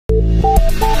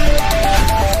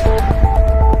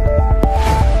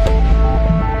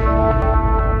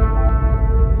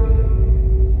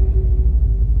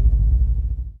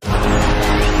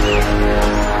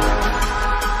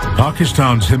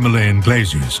Pakistan's Himalayan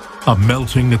glaciers are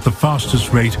melting at the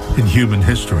fastest rate in human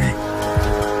history.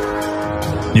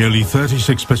 Nearly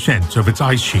 36% of its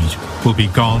ice sheet will be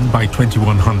gone by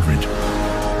 2100.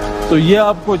 तो ये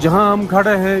आपको जहां हम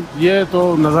खड़े हैं ये तो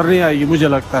नजर नहीं आएगी मुझे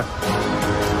लगता है।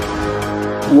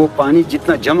 वो पानी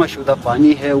जितना जमा शुदा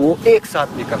पानी है वो एक साथ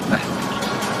निकलता है।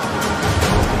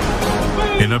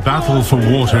 In a battle for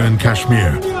water in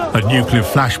Kashmir, a nuclear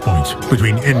flashpoint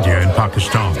between India and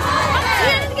Pakistan.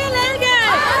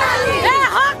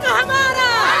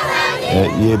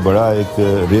 ये बड़ा एक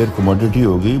रेयर कमोडिटी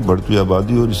होगी, बढ़ती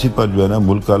आबादी, और इसी पर जो है ना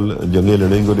मुल्क कल जंगें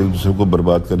लड़ेंगे और एक दूसरे को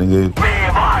बर्बाद करेंगे।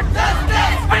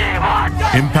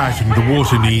 Impacting the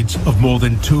water needs of more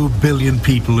than 2 billion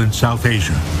people in South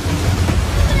Asia.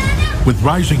 With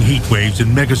rising heat waves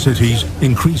in megacities,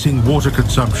 increasing water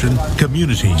consumption,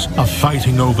 communities are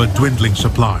fighting over dwindling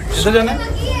supplies.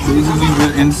 Basically,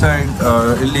 we're inside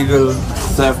illegal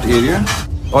theft area,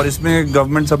 और इसमें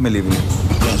government सब मिली हुई है।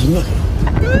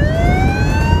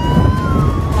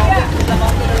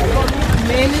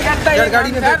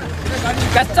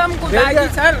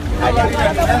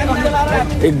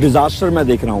 एक disaster मैं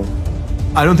देख रहा हूँ।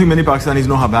 I don't think many Pakistanis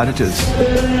know how bad it is.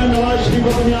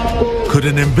 Could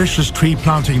an ambitious tree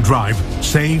planting drive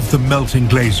save the melting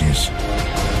glaciers?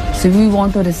 So we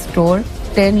want to restore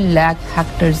 10 lakh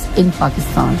hectares in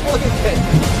Pakistan.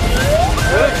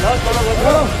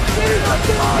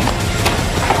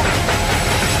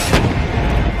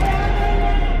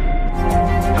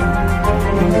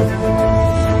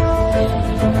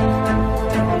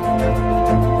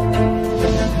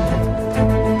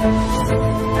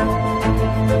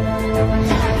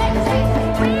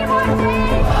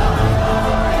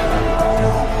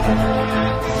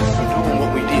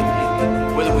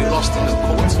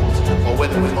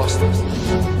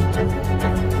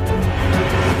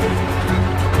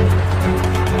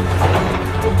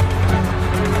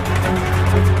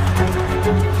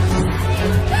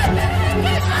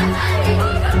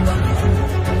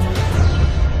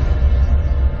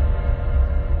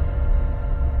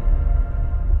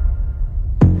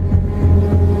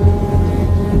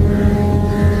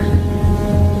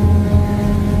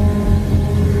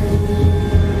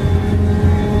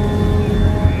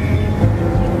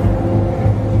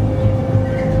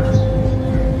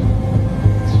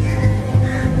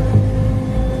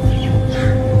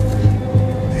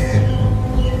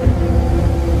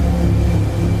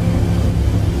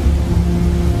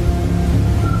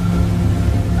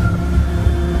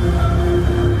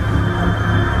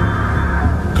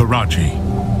 Karachi,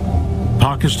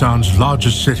 Pakistan's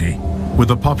largest city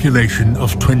with a population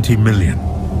of 20 million.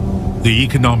 The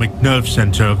economic nerve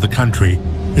center of the country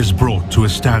is brought to a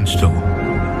standstill.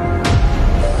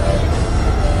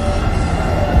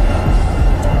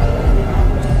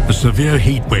 A severe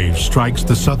heat wave strikes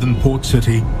the southern port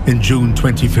city in June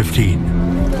 2015,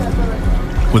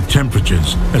 with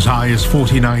temperatures as high as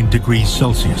 49 degrees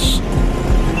Celsius.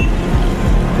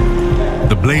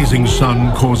 The blazing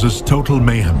sun causes total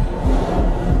mayhem.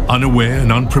 Unaware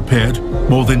and unprepared,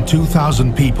 more than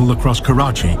 2,000 people across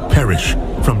Karachi perish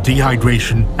from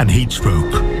dehydration and heat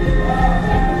stroke.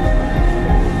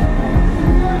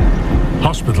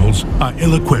 Hospitals are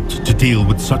ill-equipped to deal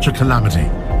with such a calamity.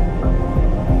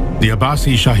 The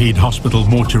Abbasi Shaheed Hospital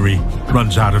mortuary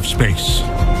runs out of space.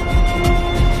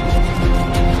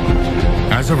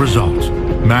 As a result,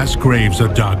 mass graves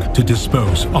are dug to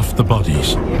dispose of the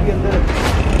bodies.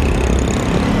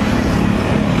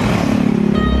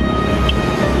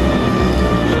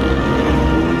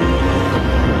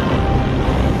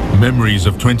 Memories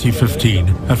of 2015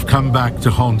 have come back to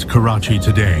haunt Karachi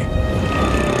today.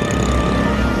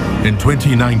 In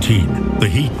 2019, the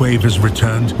heat wave has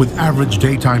returned with average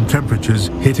daytime temperatures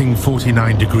hitting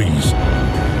 49 degrees.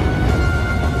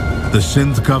 The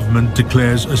Sindh government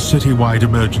declares a citywide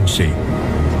emergency.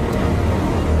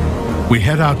 We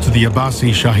head out to the Abbasi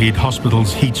Shaheed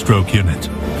Hospital's heat stroke unit.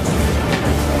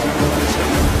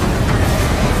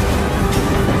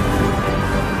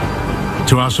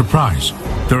 To our surprise,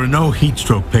 there are no heat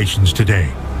stroke patients today.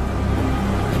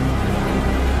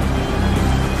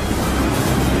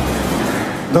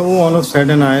 तो वो all of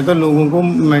sudden आया था, लोगों को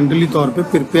mentally तौर पे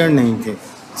prepare नहीं थे।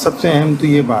 सबसे अहम तो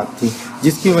ये बात थी,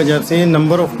 जिसकी वजह से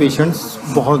नंबर ऑफ पेशेंट्स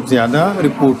बहुत ज़्यादा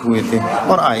रिपोर्ट हुए थे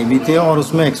और आए भी थे, और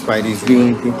उसमें एक्सपायरीज भी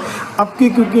हुई थी। अब के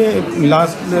क्योंकि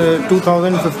लास्ट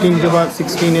 2015 के बाद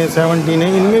 16 है 17 है,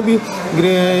 इनमें भी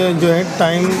जो है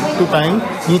टाइम टू टाइम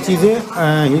ये चीज़ें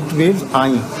हीट वेव्स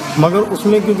आई, मगर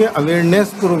उसमें क्योंकि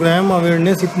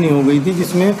अवेयरनेस इतनी हो गई थी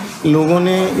जिसमें लोगों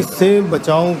ने इससे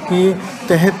बचाव के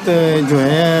तहत जो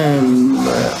है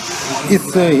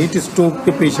इस हीट स्ट्रोक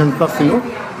के पेशेंट का फ्लो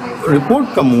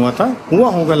रिपोर्ट कम हुआ था, हुआ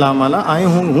होगा लामाला, आए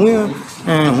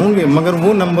होंगे, मगर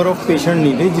वो नंबर ऑफ पेशेंट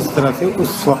नहीं थे जिस तरह से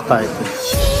उस वक्त आए थे।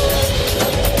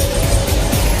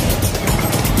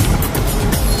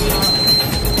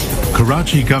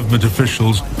 Karachi government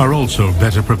officials are also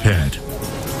better prepared.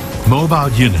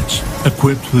 Mobile units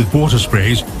equipped with water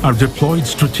sprays are deployed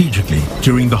strategically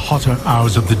during the hotter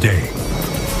hours of the day.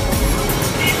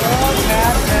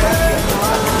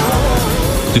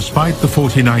 Despite the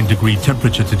 49-degree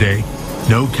temperature today,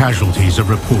 no casualties are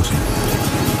reported.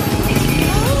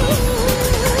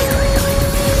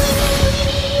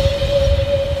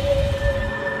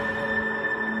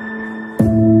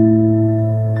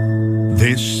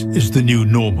 This is the new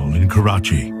normal in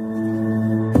Karachi.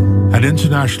 An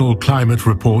international climate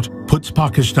report puts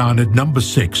Pakistan at number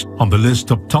 6 on the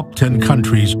list of top 10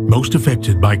 countries most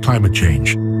affected by climate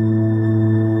change.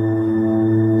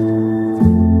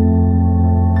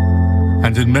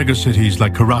 And in megacities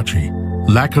like Karachi,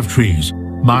 lack of trees,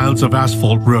 miles of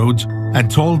asphalt roads, and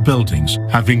tall buildings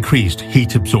have increased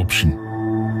heat absorption.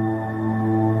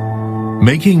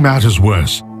 Making matters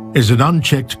worse is an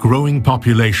unchecked growing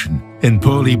population in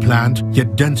poorly planned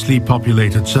yet densely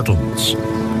populated settlements.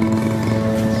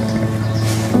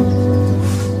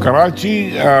 Karachi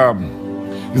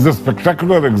is a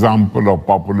spectacular example of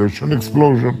population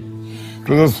explosion. It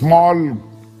was a small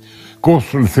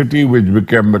coastal city which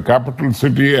became the capital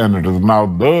city, and it is now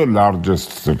the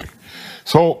largest city.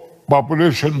 So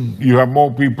population, you have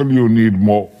more people, you need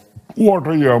more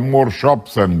water, you have more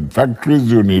shops and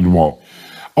factories, you need more.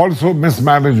 Also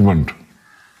mismanagement.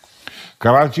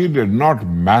 Karachi did not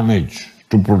manage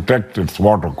to protect its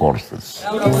water courses.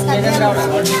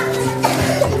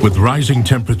 With rising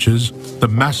temperatures, the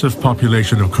massive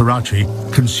population of Karachi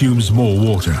consumes more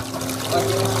water.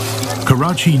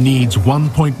 Karachi needs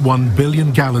 1.1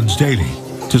 billion gallons daily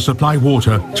to supply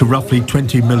water to roughly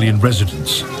 20 million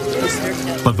residents.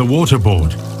 But the Water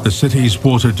Board, the city's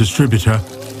water distributor,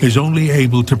 is only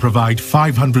able to provide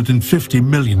 550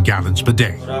 million gallons per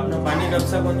day.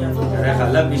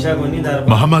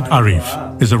 Muhammad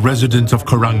Arif is a resident of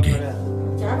Karangi.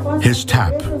 His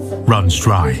tap runs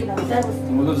dry.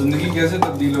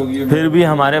 फिर भी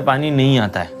हमारे पानी नहीं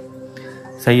आता है,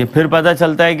 सही है। फिर पता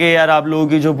चलता है कि यार आप लोगों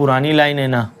की जो पुरानी लाइन है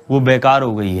ना वो बेकार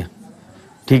हो गई है,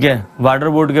 ठीक है। वाटर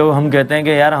बोर्ड के वो हम कहते हैं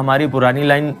कि यार हमारी पुरानी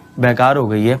लाइन बेकार हो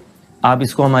गई है, आप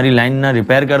इसको हमारी लाइन ना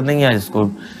रिपेयर कर देंगे या इसको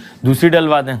दूसरी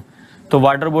डलवा दें। तो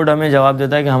वाटर बोर्ड हमें जवाब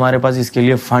देता है कि हमारे पास इसके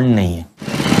लिए फंड नहीं है।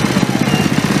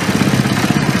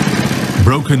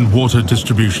 Broken water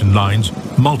distribution lines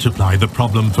multiply the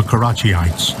problem for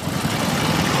Karachiites.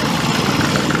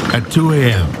 At 2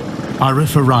 a.m.,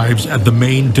 Arif arrives at the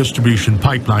main distribution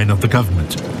pipeline of the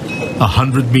government,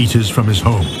 100 meters from his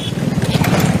home.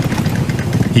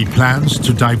 He plans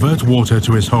to divert water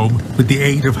to his home with the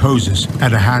aid of hoses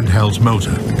and a handheld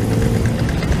motor.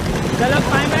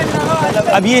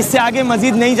 अब ये इससे आगे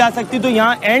मजीद नहीं जा सकती, तो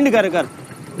यहाँ and कर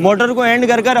मोटर को एंड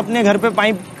कर अपने घर पे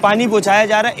पानी पहुँचाया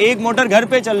जा रहा है। एक मोटर घर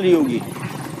पे चल रही होगी,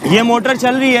 ये मोटर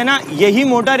चल रही है ना, यही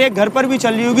मोटर एक घर पर भी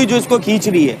चल रही होगी जो इसको खींच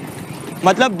रही है।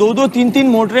 मतलब 2-2, 3-3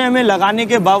 मोटरें हमें लगाने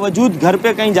के बावजूद घर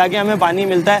पे कहीं जाके हमें पानी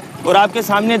मिलता है। और आपके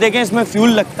सामने देखें, इसमें फ्यूल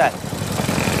लगता है।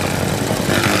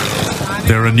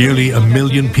 There are nearly 1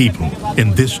 million people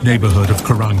in this neighborhood of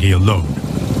Karangi alone,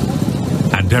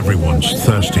 and everyone's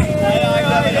thirsty.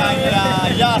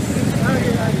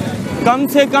 कम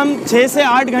से कम 6 से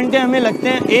 8 घंटे हमें लगते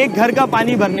हैं एक घर का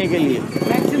पानी भरने के लिए।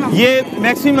 ये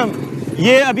मैक्सिमम,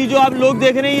 ये अभी जो आप लोग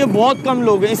देख रहे हैं ये बहुत कम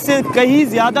लोग हैं, इससे कहीं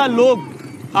ज़्यादा लोग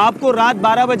आपको रात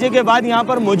 12 बजे के बाद यहाँ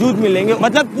पर मौजूद मिलेंगे।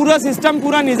 मतलब पूरा सिस्टम,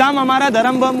 पूरा निज़ाम हमारा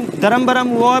धर्म बरम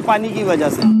हुआ है पानी की वजह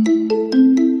से।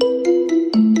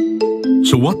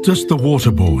 So what does the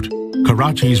Water Board,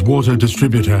 Karachi's water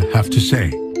distributor, have to say?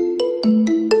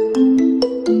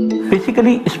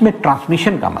 Basically इसमें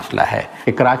ट्रांसमिशन का मसला है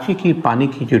कि कराची की पानी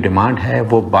की जो डिमांड है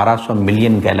वो 1200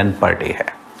 मिलियन गैलन पर डे है।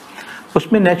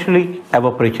 उसमें नेचुरली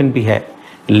एवोपरेशन भी है,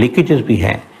 लीकेजेस भी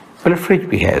हैं, फिल्ट्रेज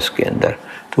भी है इसके अंदर।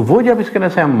 तो वो जब इसके अंदर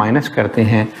से हम माइनस करते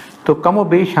हैं तो कम व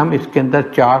बेश हम इसके अंदर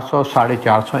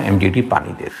 400-450 MGD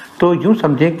पानी देते। तो यूँ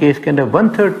समझें कि इसके अंदर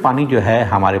 1/3 पानी जो है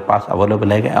हमारे पास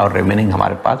अवेलेबल है और रिमेनिंग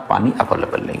हमारे पास पानी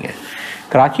अवेलेबल नहीं है।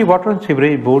 Karachi water and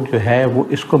sewerage board जो है वो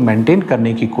इसको मेंटेन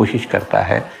करने की कोशिश करता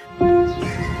है।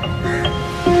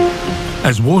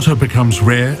 As water becomes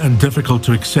rare and difficult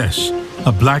to access,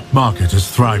 a black market is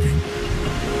thriving.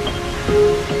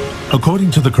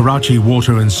 According to the Karachi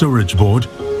Water and Sewerage Board,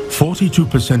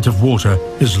 42% of water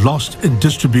is lost in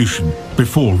distribution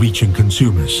before reaching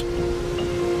consumers.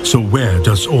 So where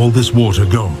does all this water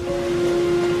go?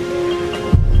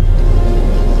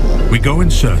 We go in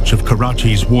search of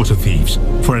Karachi's water thieves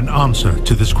for an answer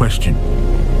to this question.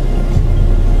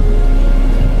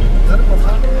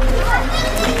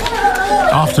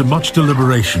 After much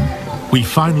deliberation, we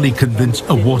finally convince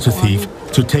a water thief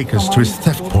to take us to his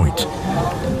theft point.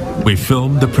 We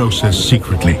film the process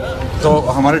secretly. तो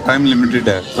हमारे time limited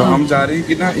है, तो हम चाह रहे हैं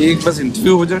कि ना एक बस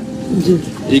इंटरव्यू हो जाए,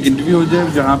 एक इंटरव्यू हो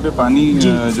जाए जहाँ पे पानी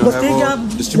जो है वो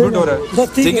डिस्ट्रीब्यूट हो रहा है।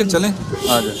 ठीक है, चलें,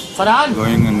 आ जाए।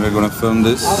 Going and we're gonna film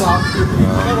this.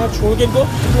 छोड़ के इनको,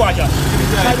 तू आ जा,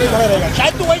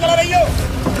 शायद तू वही खड़ा रही हो।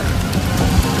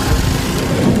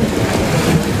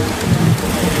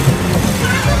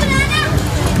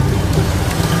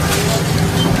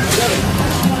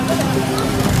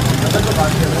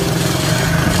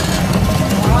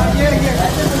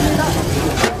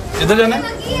 इधर जाना है?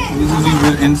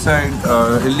 We're inside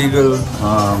illegal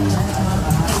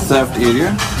theft area.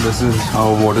 This is how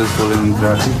water is flowing in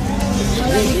Karachi.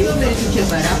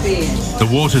 The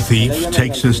water thief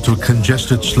takes us to a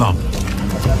congested slum.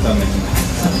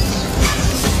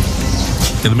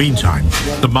 In the meantime,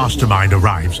 the mastermind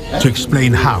arrives to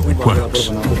explain how it works.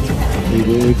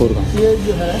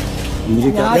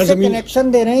 यहाँ से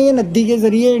connection दे रहे हैं ये नदी के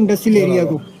जरिए industrial area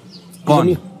को।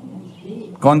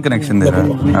 कौन कनेक्शन दे रहा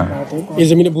है? हाँ। ये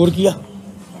जमीन बोर किया,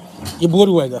 ये बोर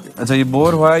हुआ है। अच्छा, ये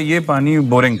बोर हुआ है, ये पानी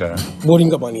बोरिंग का है?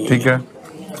 बोरिंग का पानी है। ठीक है।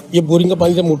 ये बोरिंग का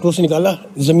पानी जब मोटरों से निकाला,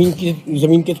 जमीन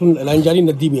के थ्रू लाइन जा रही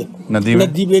नदी में।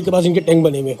 नदी में के पास इनके टैंक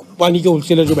बने हुए, पानी के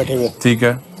होलसेलर जो बैठे हुए। ठीक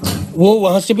है। वो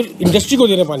वहाँ से फिर इंडस्ट्री को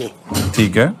दे रहे पानी।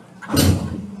 ठीक है।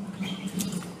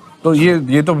 तो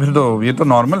ये तो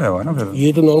नॉर्मल है ना? फिर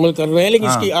ये तो नॉर्मल कर रहे हैं, लेकिन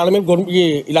इसकी आड़ में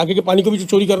ये इलाके के पानी को भी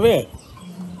चोरी कर रहे हैं।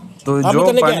 तो जो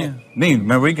पानी नहीं,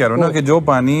 मैं वही कह रहा हूँ ना कि जो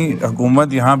पानी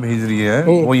हुकूमत यहाँ भेज रही है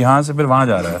वो यहाँ से फिर वहाँ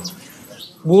जा रहा है।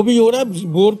 वो भी हो रहा है,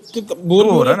 बोर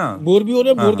हो रहा है ना, बोर भी हो रहा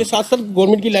है। बोर के साथ साथ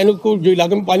गवर्नमेंट की लाइनों को, जो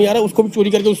इलाके में पानी आ रहा है उसको भी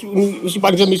चोरी करके उसी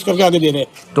पानी से मिक्स करके आगे दे रहे हैं।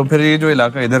 तो फिर ये जो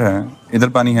इलाका इधर है, इधर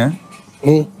पानी है,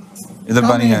 इधर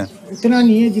पानी है, इतना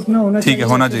नहीं है जितना होना चाहिए। ठीक है,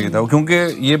 होना चाहिए था, क्योंकि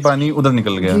ये पानी उधर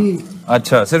निकल गया।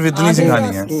 अच्छा, सिर्फ इतनी सी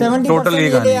कहानी है, टोटल ये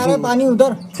कहानी है। पानी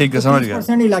उधर, ठीक है, समझ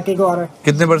गया। इलाके को आ रहा है।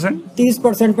 कितने परसेंट?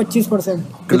 30%,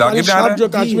 25% इलाके पे आ रहा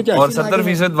है, और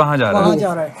 70% वहाँ जा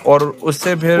रहा है। और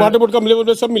उससे फिर वाटर बोर्ड का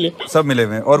मिले, सब मिले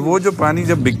हुए। और वो जो पानी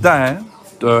जब बिकता है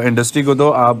तो इंडस्ट्री को, तो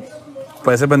आप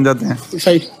पैसे बन जाते हैं।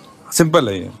 सही, सिंपल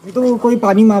है ये। तो कोई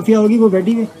पानी माफिया होगी, वो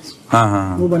बैठी है।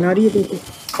 हाँ, वो बना रही है।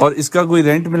 और इसका कोई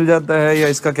रेंट मिल जाता है या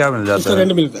इसका क्या मिल जाता है?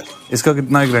 रेंट मिलता है। इसका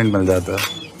कितना एक रेंट मिल जाता है?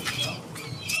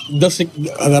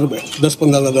 10,000 रुपए,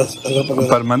 10-15,000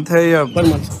 पर मंथ है या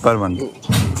पर मंथ?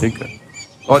 ठीक है।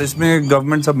 और इसमें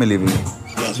गवर्नमेंट सब मिली हुई है?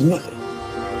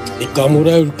 एक काम हो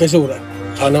रहा है, कैसे हो रहा है,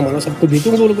 खाना माना सबको देते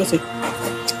हैं वो लोग, कैसे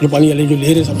जो पानी वाले जो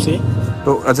ले रहे सबसे।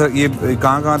 तो अच्छा, ये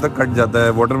कहाँ तक कट जाता है?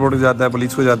 वाटर बोर्ड को जाता है,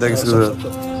 पुलिस को जाता है, किसी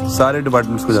को? सारे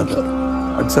डिपार्टमेंट्स को जाता है।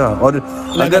 अच्छा, और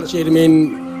अगर चेयरमैन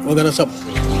वगैरह सब।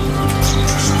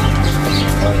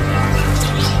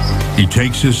 He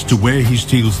takes us to where he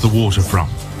steals the water from.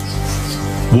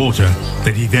 Water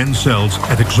that he then sells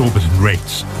at exorbitant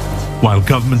rates, while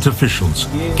government officials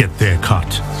get their cut.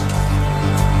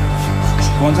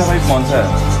 कौन सा पाइप कौन सा है?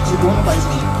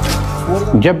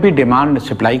 जब भी डिमांड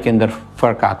सप्लाई के अंदर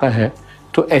फर्क आता है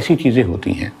तो ऐसी चीज़ें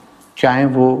होती हैं, चाहे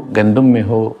वो गंदम में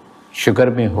हो, शुगर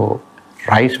में हो,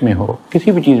 राइस में हो,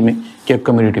 किसी भी चीज़ में, चाहे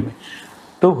कम्युनिटी में।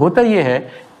 तो होता ये है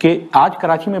कि आज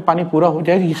कराची में पानी पूरा हो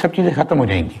जाएगा, ये सब चीज़ें ख़त्म हो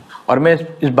जाएंगी। और मैं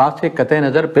इस बात से कतई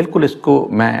नज़र, बिल्कुल इसको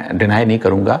मैं डिनाई नहीं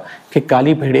करूँगा कि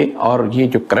काली भेड़े और ये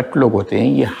जो करप्ट लोग होते हैं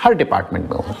ये हर डिपार्टमेंट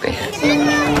में होते हैं।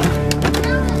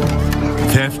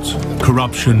 Theft,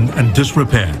 corruption and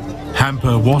disrepair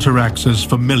hamper water access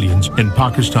for millions in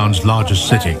Pakistan's largest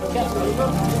city.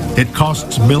 It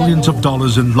costs millions of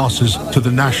dollars in losses to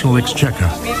the national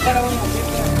exchequer.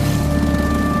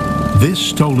 This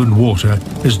stolen water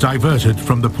is diverted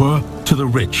from the poor to the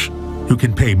rich, who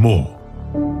can pay more.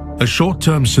 A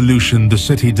short-term solution the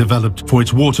city developed for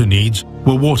its water needs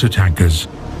were water tankers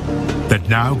that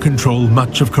now control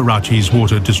much of Karachi's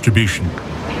water distribution.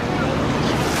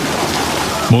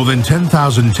 More than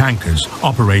 10,000 tankers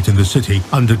operate in the city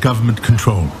under government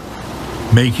control,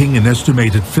 making an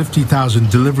estimated 50,000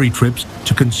 delivery trips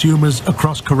to consumers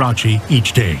across Karachi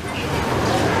each day.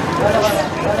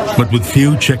 But with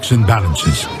few checks and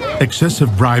balances,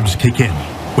 excessive bribes kick in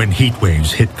when heat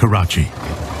waves hit Karachi,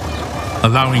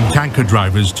 allowing tanker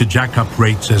drivers to jack up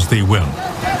rates as they will.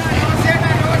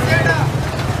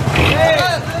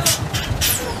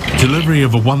 Delivery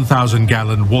of a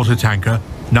 1,000-gallon water tanker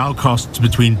now costs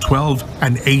between $12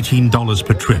 and $18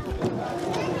 per trip.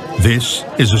 This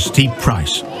is a steep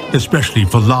price, especially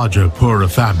for larger, poorer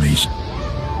families,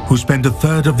 who spend a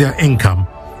third of their income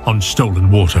on stolen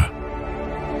water.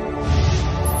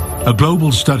 A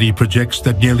global study projects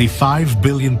that nearly 5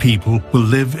 billion people will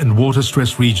live in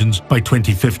water-stressed regions by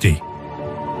 2050,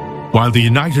 while the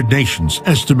United Nations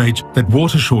estimates that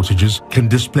water shortages can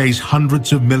displace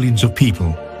hundreds of millions of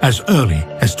people as early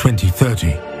as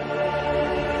 2030.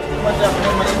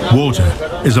 Water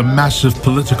is a massive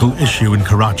political issue in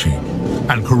Karachi,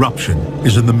 and corruption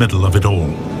is in the middle of it all,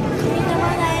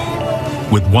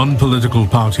 with one political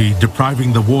party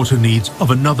depriving the water needs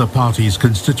of another party's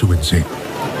constituency.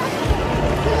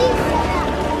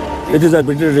 It is a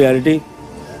bitter reality.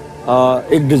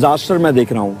 एक disaster मैं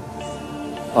देख रहा हूँ.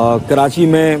 कराची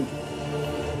में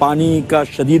पानी का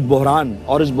शदीद बहरान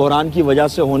और इस बहरान की वजह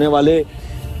से होने वाले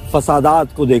फसादात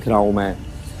को देख रहा हूँ मैं.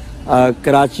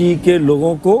 कराची के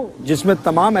लोगों को, जिसमें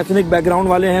तमाम एथनिक बैकग्राउंड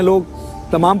वाले हैं लोग,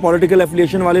 तमाम पॉलिटिकल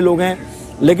एफिलिएशन वाले लोग हैं,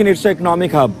 लेकिन इट्स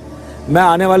इकोनॉमिक हब. मैं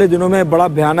आने वाले दिनों में बड़ा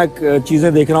भयानक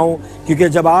चीज़ें देख रहा हूँ, क्योंकि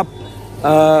जब आप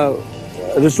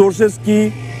रिसोर्सेज की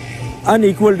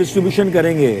अनइक्वल डिस्ट्रीब्यूशन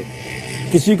करेंगे,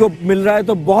 किसी को मिल रहा है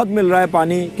तो बहुत मिल रहा है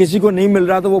पानी, किसी को नहीं मिल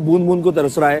रहा तो वो बूंद बूंद को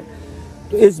तरस रहा है,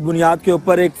 तो इस बुनियाद के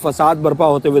ऊपर एक फसाद बर्पा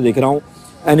होते हुए देख रहा हूँ,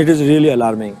 and it is really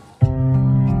alarming.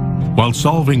 While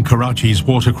solving Karachi's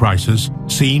water crisis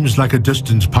seems like a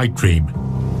distant pipe dream,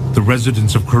 the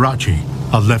residents of Karachi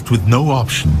are left with no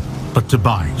option but to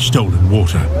buy stolen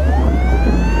water.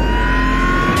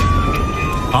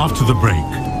 After the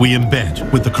break, we embed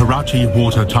with the Karachi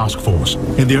Water Task Force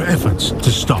in their efforts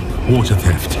to stop water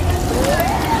theft.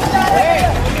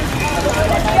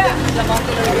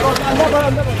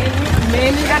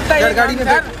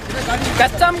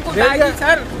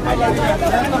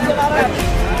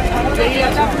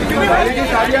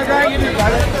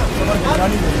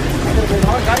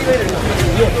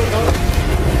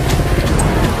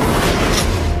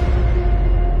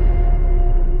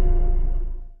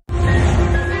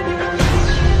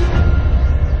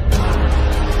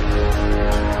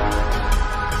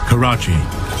 Karachi,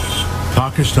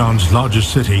 Pakistan's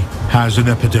largest city, has an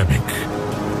epidemic.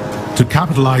 To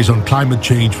capitalize on climate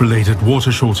change-related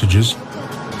water shortages,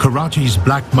 Karachi's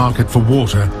black market for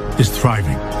water is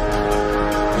thriving.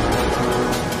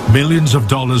 Millions of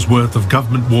dollars worth of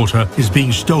government water is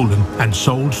being stolen and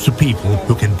sold to people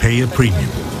who can pay a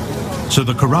premium. So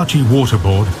the Karachi Water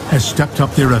Board has stepped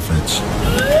up their efforts.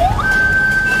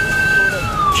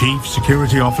 Chief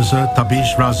Security Officer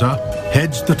Tabish Raza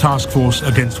heads the task force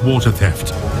against water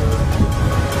theft.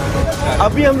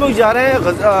 अभी हम लोग जा रहे हैं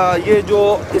ये जो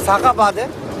इसाकाबाद है,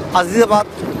 अजीजाबाद,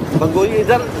 बंगोली,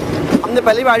 इधर हमने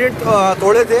पहले भी आइडेंट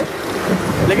तोड़े थे,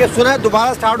 लेकिन सुना है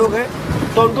दोबारा स्टार्ट हो गए,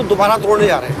 तो उनको दोबारा तोड़ने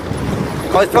जा रहे हैं.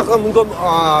 और इस वक्त हम उनको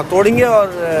तोड़ेंगे और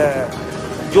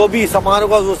जो भी सामान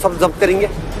होगा वो सब जब्त करेंगे,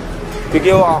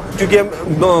 क्योंकि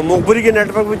मुखबरी के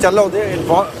नेटवर्क में चल रहे होते हैं,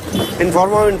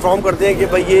 इन्फॉर्म करते हैं कि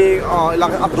भाई ये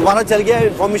इलाका अब दोबारा चल गया.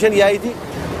 इन्फॉर्मेशन ये आई थी,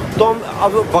 तो हम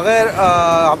अब बगैर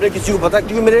हमने किसी को पता,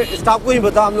 क्योंकि मेरे स्टाफ को ही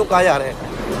पता हम लोग कहाँ जा रहे हैं.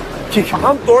 ठीक है,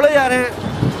 हम तोड़े जा रहे हैं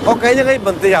और कहीं ना कहीं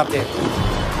बनते जाते हैं.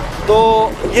 तो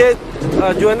ये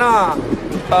जो है ना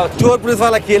चोर पुलिस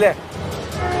वाला खेल है.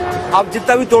 आप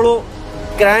जितना भी तोड़ो,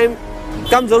 क्राइम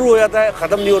कम ज़रूर हो जाता है,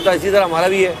 ख़त्म नहीं होता. इसी तरह हमारा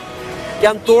भी है कि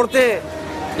हम तोड़ते हैं,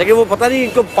 लेकिन वो पता नहीं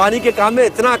इनको पानी के काम में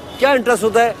इतना क्या इंटरेस्ट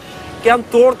होता है कि हम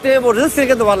तोड़ते हैं, वो रिस्क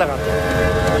लेके दबा लगाते हैं.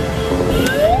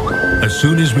 As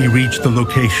soon as we reach the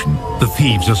location, the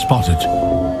thieves are spotted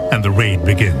and the raid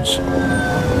begins.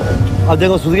 अब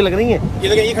देखो सुधगी लग रही है. ये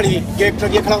लगे, ये खड़ी है, ये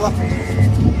ट्रक ये खड़ा हुआ.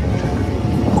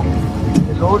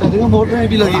 लोड है, मोटर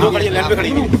भी लगी है, लाइन पे खड़ी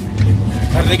है,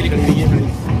 भरने के लिए खड़ी है.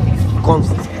 कौन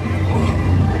सा?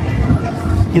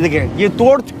 ये देखिए, ये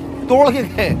तोड़ के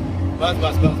गए.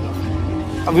 बस.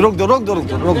 अभी रोक दो.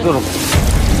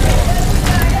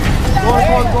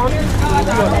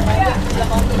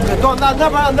 तो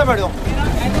अंदर बैठो.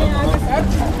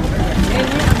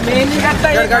 मैं नहीं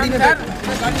करता गाड़ी में सर,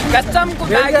 कसम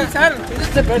खुदाई सर,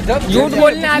 झूठ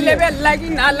बोलने वाले पे अल्लाह की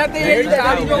नालत है. ये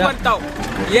जो बताओ,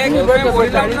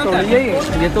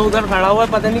 ये तो उधर खड़ा हुआ है,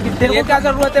 पता नहीं कितने को क्या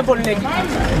जरूरत है बोलने की.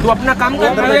 तू अपना काम कर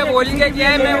रहा है, बोल के क्या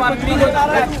है, मैं वापसी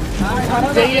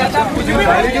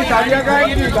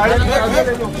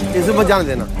इसे मत जाने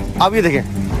देना. अब ये देखें,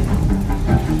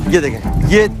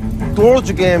 ये तोड़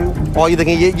चुके हैं, और ये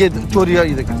देखें, ये चोरी,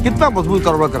 ये देखें कितना मजबूत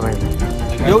कारोबार कर रहे हैं.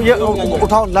 ये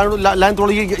उठाओ, लाइन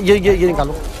तोड़ो, ये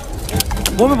निकालो.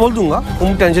 वो मैं बोल दूंगा,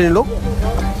 तुम टेंशन नहीं लो.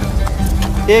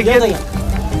 एक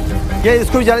ये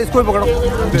इसको भी पकड़ो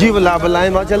जी.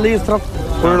 लाइन वहाँ चल रही है इस तरफ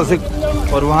से,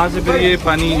 और वहाँ से फिर ये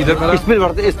पानी इधर इस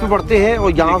पे बढ़ते हैं,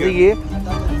 और यहाँ से ये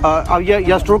अब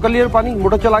ये स्टोर कर लिया पानी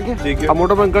मोटर चला के. अब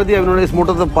मोटर बंद कर दिया इन्होंने. इस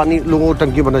मोटर से पानी लोगों को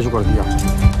टंकी बनना शुरू कर दिया.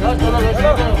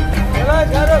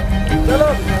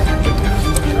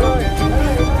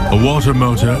 A water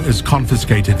motor is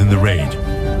confiscated in the raid.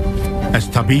 As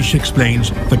Tabish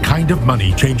explains the kind of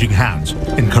money changing hands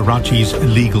in Karachi's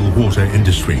illegal water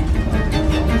industry.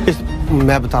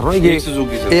 मैं बता रहा हूँ ये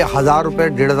 1000 रुपए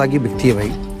 1500 की बिकती है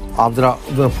भाई. आप जरा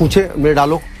पूछे मेरे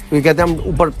डालो, ये कहते हैं हम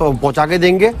ऊपर पहुँचा के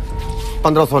देंगे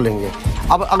 1500 लेंगे.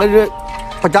 अब अगर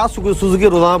 50 सुजुकी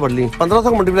रोजाना बढ़ ली, 1500 का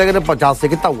मल्टीप्लाई करें 50 से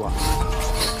कितना हुआ?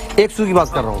 100 की बात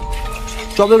कर रहा हूँ.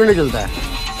 14 घंटे चलता है.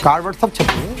 कार्ड वर्ड सब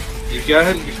छपते हैं. ये क्या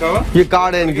है लिखा हुआ? ये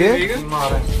कार्ड है इनके.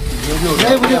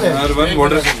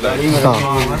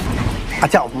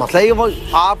 अच्छा मसला ये वो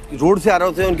आप रोड से आ रहे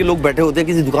होते हैं, उनके लोग बैठे होते हैं,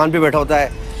 किसी दुकान पे बैठा होता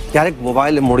है, यार एक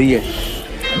मोबाइल मोड़ी है,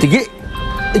 तो ये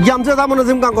हमसे ज़्यादा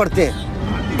मुनज़्ज़म काम करते हैं.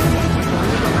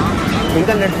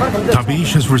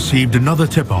 Tabish has received another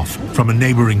tip-off from a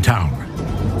neighboring town.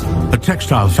 A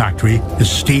textile factory is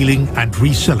stealing and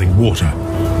reselling water.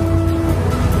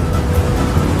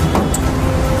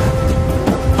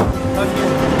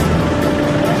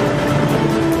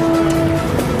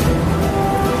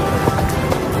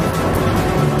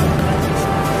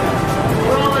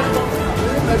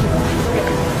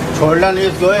 छोड़ना नहीं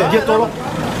इसको, ये तोड़ो.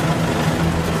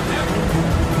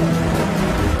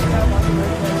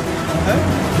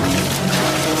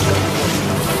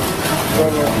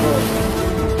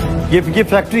 ये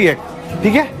फैक्ट्री है,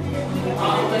 ठीक है?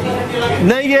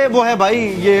 नहीं ये वो है भाई,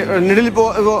 ये निडल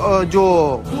जो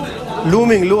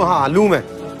लूमिंग हाँ लूम है.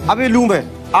 अब ये लूम है,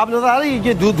 आप नजर आ रही है,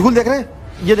 ये धूल देख रहे हैं,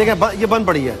 ये देखें ये बंद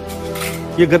पड़ी है.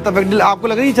 ये गत्ता फैक्ट्री आपको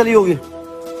लग रही है चली होगी?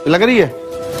 लग रही है.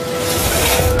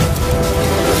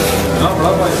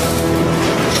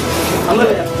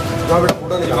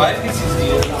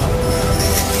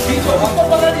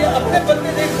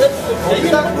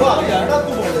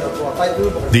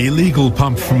 The illegal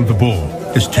pump from the bore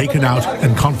is taken out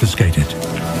and confiscated.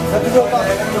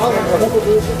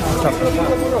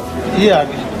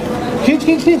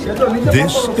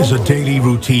 This is a daily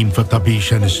routine for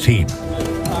Tabish and his team.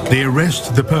 They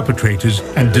arrest the perpetrators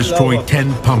and destroy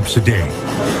 10 pumps a day.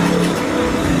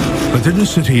 But in a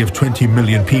city of 20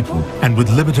 million people and with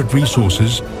limited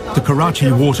resources, the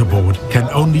Karachi Water Board can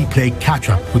only play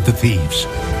catch-up with the thieves.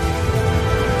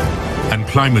 And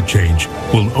climate change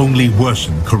will only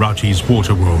worsen Karachi's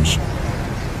water woes.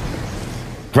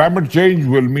 Climate change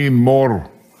will mean more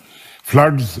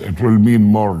floods, it will mean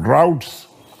more droughts,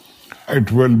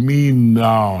 it will mean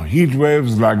heat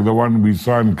waves like the one we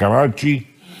saw in Karachi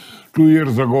 2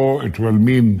 years ago. It will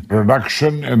mean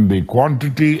reduction in the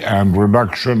quantity and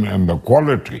reduction in the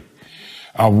quality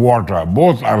of water.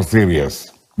 Both are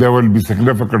serious. There will be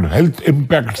significant health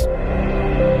impacts.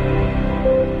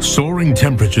 Soaring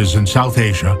temperatures in South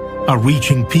Asia are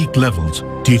reaching peak levels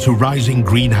due to rising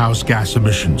greenhouse gas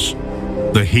emissions.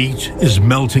 The heat is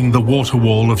melting the water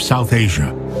wall of South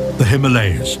Asia, the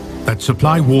Himalayas, that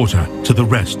supply water to the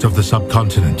rest of the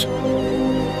subcontinent.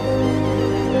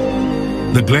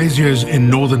 The glaciers in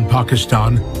northern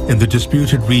Pakistan, in the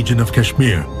disputed region of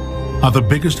Kashmir, are the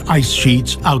biggest ice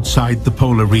sheets outside the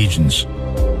polar regions.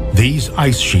 These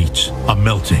ice sheets are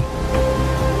melting.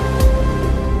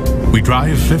 We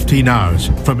drive 15 hours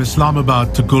from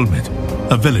Islamabad to Gulmit,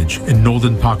 a village in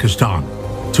northern Pakistan,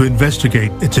 to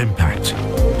investigate its impact.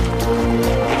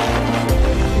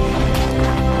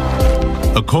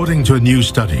 According to a new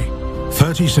study,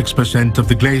 36% of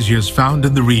the glaciers found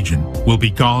in the region will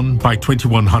be gone by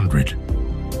 2100.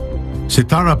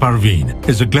 Sitara Parveen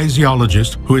is a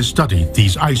glaciologist who has studied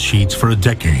these ice sheets for a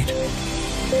decade.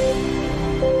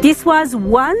 This was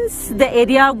once the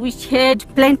area which had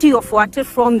plenty of water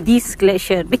from this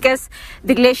glacier, because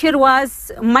the glacier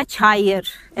was much higher,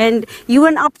 and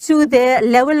even up to the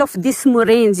level of this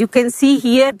moraines. You can see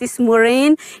here this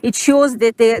moraine, it shows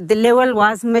that the level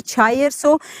was much higher,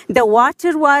 so the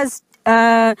water was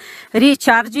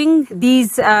recharging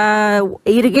these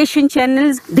irrigation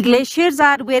channels. The glaciers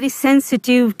are very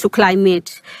sensitive to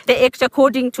climate. They act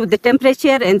according to the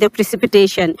temperature and the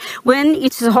precipitation. When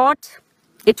it's hot,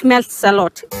 it melts a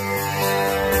lot.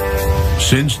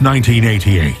 Since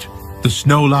 1988, the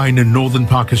snow line in northern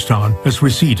Pakistan has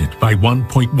receded by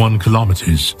 1.1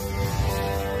 kilometers.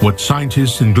 What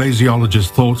scientists and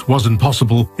glaciologists thought wasn't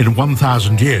possible in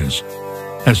 1,000 years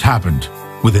has happened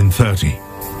within 30.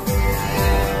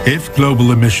 If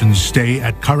global emissions stay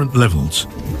at current levels,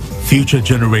 future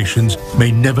generations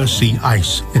may never see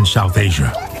ice in South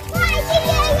Asia.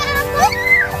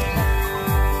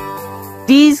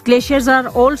 These glaciers are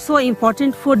also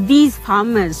important for these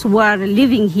farmers who are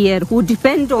living here, who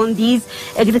depend on these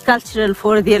agricultural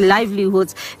for their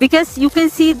livelihoods. Because you can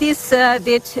see this, that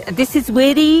this is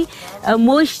very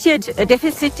moisture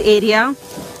deficit area.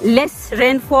 less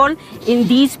rainfall in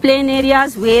these plain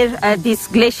areas where this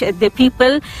glacier, the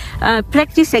people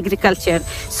practice agriculture.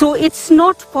 So it's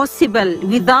not possible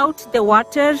without the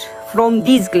water from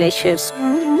these glaciers.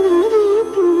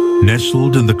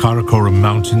 Nestled in the Karakoram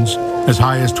Mountains, as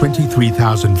high as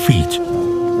 23,000 feet,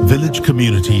 village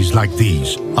communities like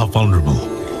these are vulnerable.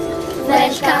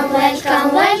 Welcome,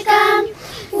 welcome, welcome.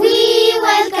 We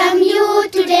welcome you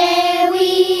today.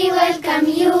 We welcome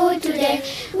you today.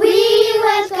 We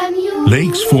welcome you.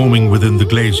 Lakes forming within the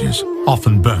glaciers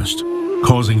often burst,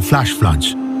 causing flash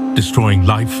floods, destroying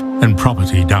life and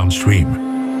property downstream.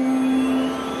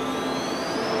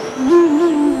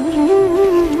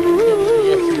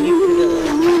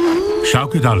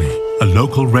 Shaukat Ali, a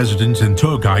local resident and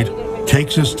tour guide,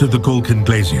 takes us to the Gulkan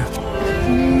Glacier.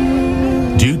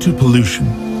 Due to pollution,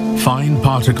 fine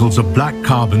particles of black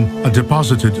carbon are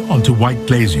deposited onto white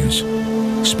glaciers,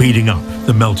 speeding up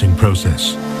the melting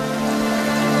process.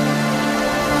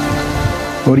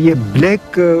 और ये black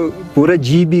पूरा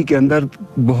GB के अंदर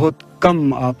बहुत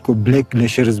कम आपको black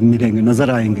glaciers मिलेंगे, नज़र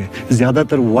आएंगे।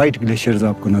 ज़्यादातर वाइट ग्लेशियर्स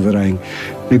आपको नज़र आएंगे,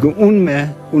 लेकिन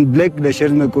उन ब्लैक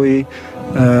ग्लेशियर्स में कोई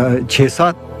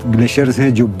 6-7 ग्लेशियर्स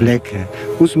हैं जो ब्लैक हैं।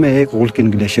 उसमें एक गुल्कन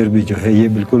ग्लेशियर भी जो है, ये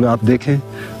बिल्कुल आप देखें,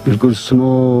 बिल्कुल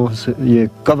स्नो से ये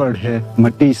कवर्ड है,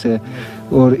 मट्टी से।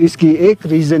 और इसकी एक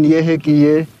रीज़न ये है कि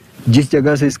ये जिस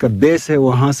जगह से इसका बेस है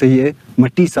वहाँ से ये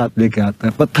मट्टी साथ लेके आता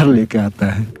है, पत्थर लेके आता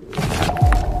है।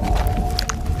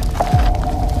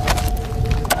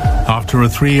 After a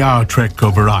 3-hour trek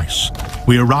over ice,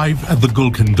 we arrive at the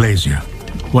Gulkan Glacier,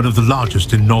 one of the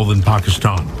largest in northern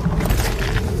Pakistan.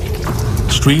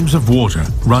 Streams of water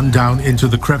run down into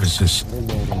the crevices,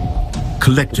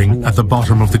 collecting at the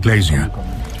bottom of the glacier.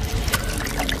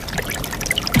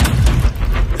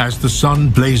 As the sun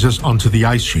blazes onto the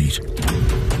ice sheet,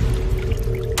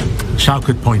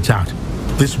 Shaukat points out,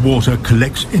 this water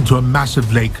collects into a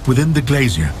massive lake within the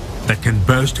glacier that can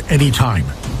burst any time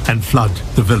and flood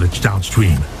the village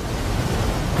downstream.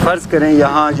 फर्ज करें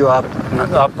यहाँ जो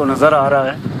आपको नज़र आ रहा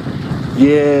है,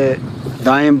 ये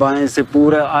दाएं बाएं से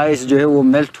पूरा आइस जो है वो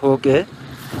मेल्ट होके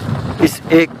इस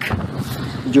एक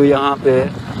जो यहाँ पे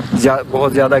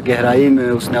बहुत ज़्यादा गहराई में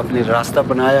उसने अपनी रास्ता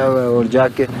बनाया हुआ है और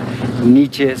जाके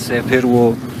नीचे से फिर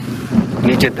वो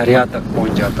नीचे दरिया तक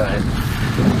पहुँच जाता है।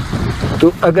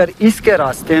 तो अगर इसके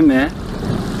रास्ते में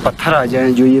पत्थर आ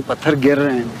जाएं, जो ये पत्थर गिर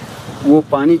रहे हैं, वो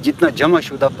पानी जितना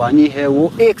जमाशुदा पानी है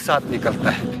वो एक साथ निकलता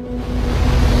है।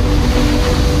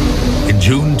 In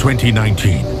June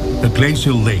 2019, a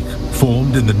glacial lake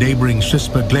formed in the neighboring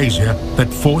Shispa Glacier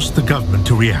that forced the government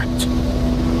to react.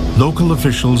 Local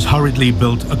officials hurriedly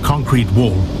built a concrete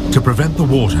wall to prevent the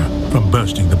water from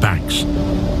bursting the banks.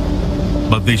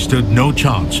 But they stood no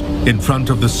chance in front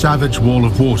of the savage wall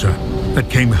of water that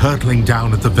came hurtling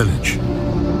down at the village.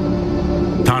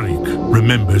 Tariq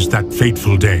remembers that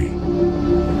fateful day.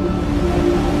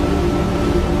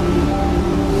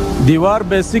 दीवार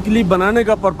basically बनाने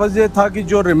का purpose ये था कि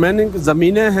जो remaining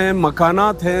ज़मीनें हैं,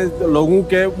 मकानात हैं लोगों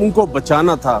के, उनको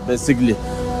बचाना था बेसिकली।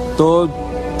 तो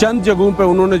चंद जगहों पे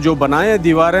उन्होंने जो बनाए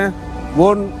दीवारें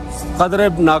वो कदरे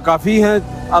नाकाफ़ी हैं।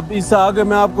 अब इससे आगे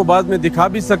मैं आपको बाद में दिखा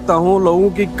भी सकता हूँ, लोगों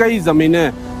की कई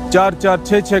ज़मीनें 4-4,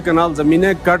 6-6 कनाल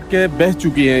ज़मीनें कट के बह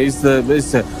चुकी हैं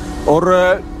इससे। और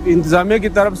इंतज़ामिया की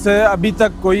तरफ से अभी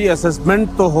तक कोई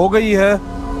असेसमेंट तो हो गई है,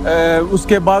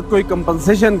 उसके बाद कोई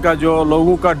कंपनसेशन का जो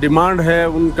लोगों का डिमांड है,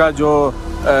 उनका जो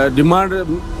डिमांड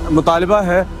मुतालिबा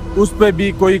है, उस पे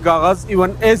भी कोई कागज़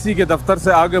इवन एसी के दफ्तर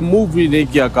से आगे मूव भी नहीं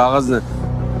किया कागज़ ने।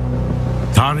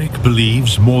 Tariq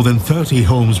believes more than 30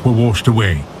 homes were washed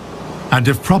away, and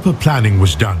if proper planning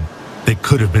was done, they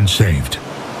could have been saved.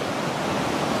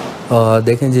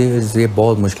 देखें जी, ये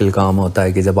बहुत मुश्किल काम होता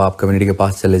है कि जब आप कम्युनिटी के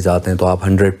पास चले जाते हैं तो आप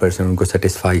 100% उनको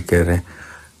सेटिस्फाई कर रहे हैं।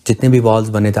 जितने भी वॉल्स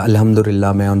बने थे,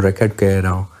 अल्हम्दुलिल्लाह मैं ऑन रिकॉर्ड कह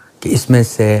रहा हूँ कि इसमें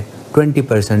से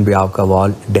 20% भी आपका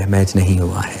वॉल डैमेज नहीं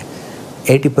हुआ है।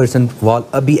 80% वॉल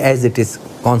अभी एज इट इज़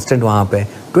कांस्टेंट वहाँ पे।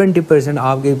 20%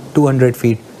 आपके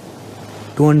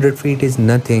 200 फीट इज़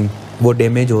नथिंग, वो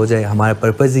डैमेज हो जाए। हमारा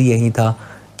पर्पज़ ही यही था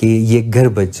कि ये घर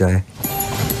बच जाए।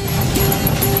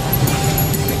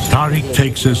 Tariq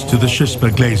takes us to the Shispa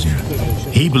Glacier.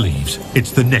 He believes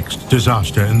it's the next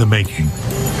disaster in the making.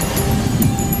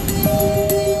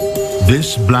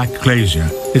 This black glacier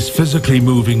is physically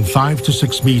moving 5 to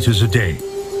 6 meters a day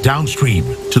downstream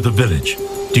to the village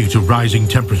due to rising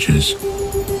temperatures.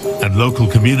 And local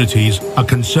communities are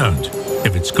concerned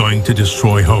if it's going to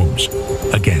destroy homes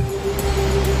again.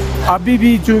 अभी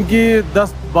भी चूँकि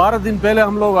 10-12 दिन पहले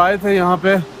हम लोग आए थे यहाँ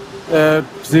पे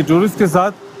किसी टूरिस्ट के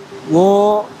साथ, वो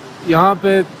यहाँ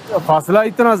पे फासला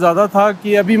इतना ज़्यादा था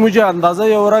कि अभी मुझे अंदाज़ा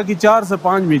ये हो रहा कि 4 से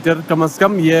 5 मीटर कम से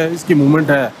कम ये इसकी मूवमेंट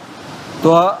है।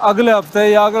 तो अगले हफ्ते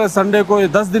या अगले संडे को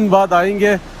 10 दिन बाद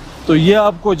आएंगे तो ये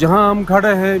आपको जहाँ हम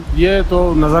खड़े हैं ये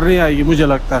तो नज़र नहीं आएगी, मुझे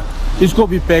लगता है इसको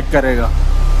भी पैक करेगा।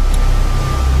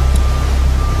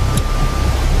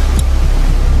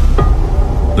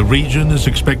 The region is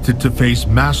expected to face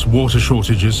mass water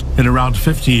shortages in around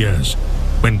 50 years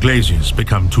when glaciers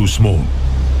become too small.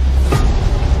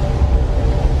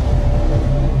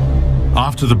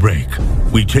 After the break,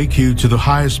 we take you to the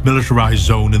highest militarized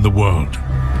zone in the world,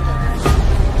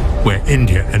 where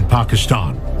India and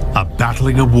Pakistan are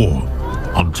battling a war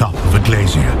on top of a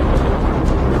glacier.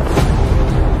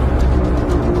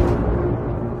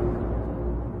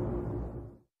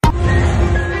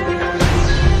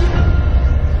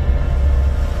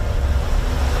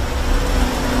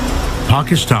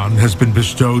 Pakistan has been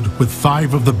bestowed with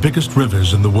 5 of the biggest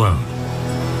rivers in the world.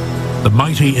 The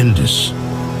mighty Indus,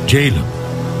 Jhelum,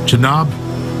 Chenab,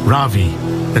 Ravi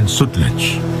and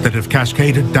Sutlej that have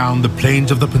cascaded down the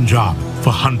plains of the Punjab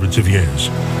for hundreds of years.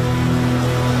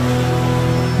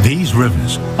 These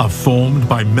rivers are formed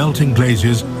by melting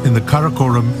glaciers in the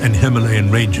Karakoram and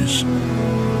Himalayan ranges.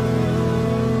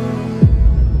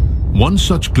 One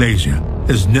such glacier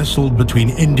is nestled between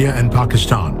India and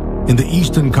Pakistan in the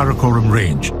eastern Karakoram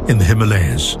range in the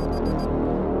Himalayas.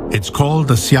 It's called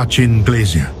the Siachen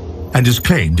Glacier and is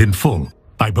claimed in full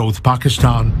by both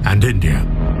Pakistan and India.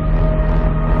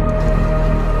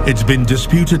 It's been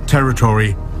disputed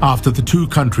territory after the two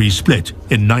countries split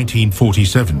in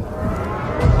 1947.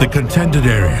 The contended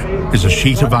area is a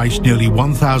sheet of ice nearly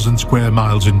 1,000 square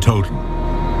miles in total.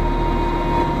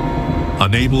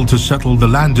 Unable to settle the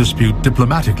land dispute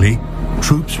diplomatically,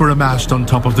 troops were amassed on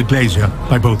top of the glacier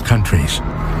by both countries.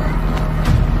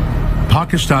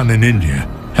 Pakistan and India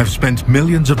have spent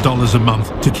millions of dollars a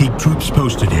month to keep troops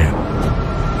posted here.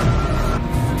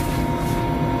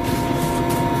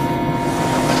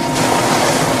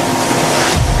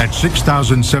 At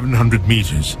 6,700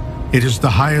 meters, it is the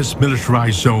highest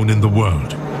militarized zone in the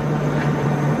world.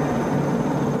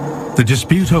 The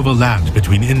dispute over land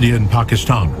between India and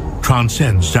Pakistan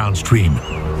transcends downstream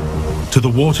to the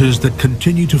waters that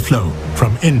continue to flow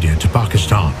from India to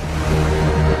Pakistan.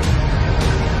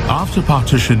 After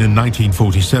partition in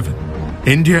 1947,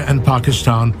 India and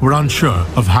Pakistan were unsure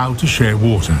of how to share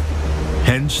water.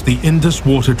 Hence, the Indus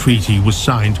Water Treaty was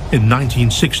signed in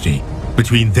 1960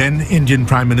 between then Indian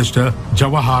Prime Minister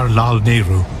Jawaharlal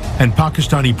Nehru and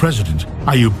Pakistani President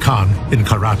Ayub Khan in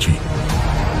Karachi.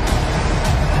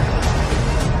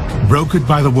 Brokered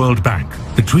by the World Bank,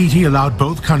 the treaty allowed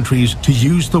both countries to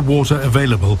use the water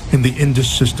available in the Indus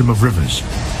system of rivers.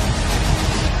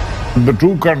 The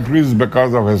two countries,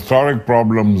 because of historic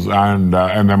problems and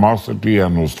animosity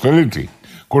and hostility,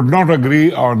 could not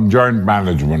agree on joint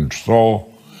management. So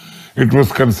it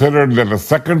was considered that a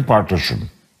second partition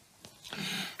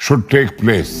should take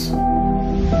place.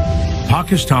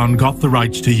 Pakistan got the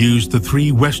rights to use the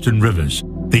 3 western rivers,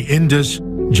 the Indus,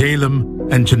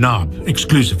 Jhelum and Chenab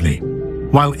exclusively,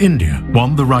 while India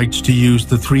won the rights to use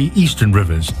the 3 eastern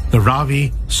rivers, the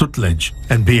Ravi, Sutlej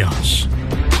and Beas.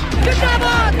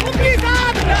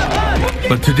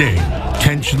 But today,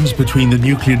 tensions between the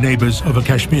nuclear neighbors over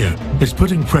Kashmir is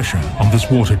putting pressure on this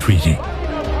water treaty.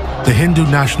 The Hindu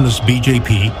nationalist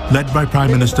BJP, led by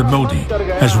Prime Minister Modi,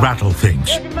 has rattled things.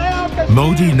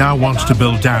 Modi now wants to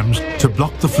build dams to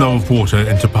block the flow of water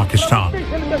into Pakistan,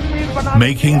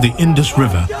 making the Indus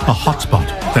River a hotspot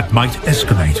that might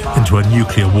escalate into a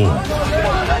nuclear war.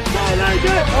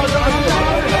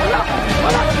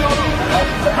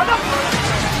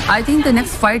 I think the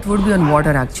next fight would be on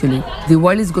water actually. The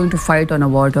world is going to fight on a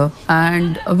water,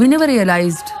 and we never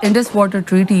realized Indus Water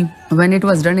Treaty when it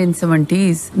was done in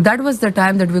 70s, that was the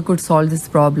time that we could solve this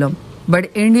problem.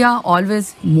 But India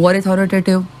always more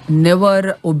authoritative,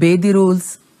 never obey the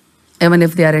rules, even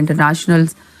if they are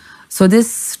internationals. So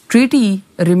this treaty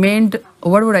remained,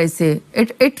 what would I say,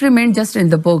 it remained just in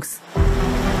the books.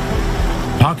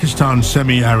 Pakistan's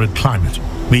semi-arid climate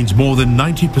means more than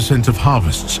 90% of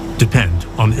harvests depend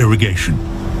on irrigation.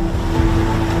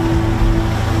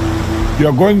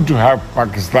 You're going to have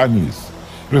Pakistanis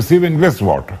receiving less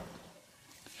water.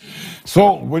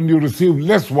 So when you receive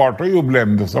less water, you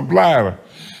blame the supplier.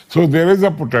 So there is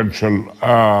a potential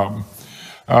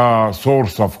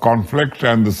source of conflict,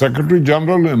 and the Secretary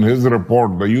General in his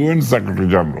report, the UN Secretary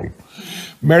General,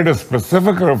 made a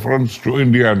specific reference to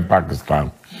India and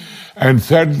Pakistan and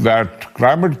said that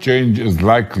climate change is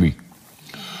likely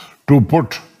to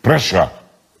put pressure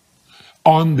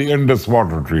on the Indus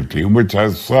Water Treaty, which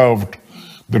has served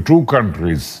the two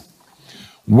countries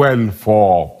well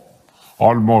for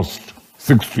almost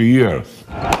 60 years.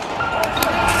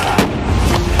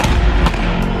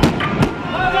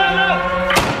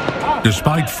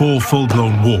 Despite 4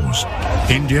 full-blown wars,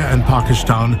 India and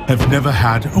Pakistan have never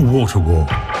had a water war.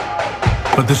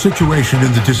 But the situation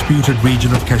in the disputed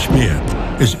region of Kashmir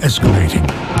is escalating.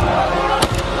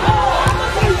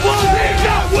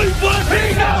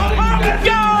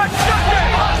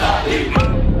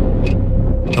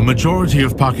 A majority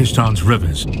of Pakistan's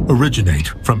rivers originate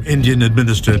from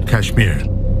Indian-administered Kashmir.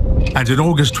 And in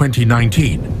August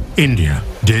 2019, India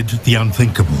did the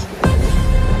unthinkable.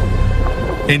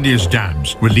 India's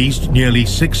dams released nearly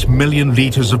 6 million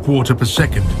litres of water per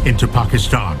second into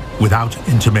Pakistan without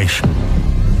intimation.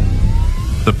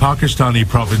 The Pakistani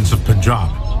province of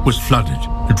Punjab was flooded,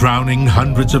 drowning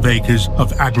hundreds of acres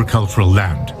of agricultural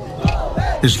land.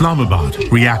 Islamabad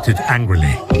reacted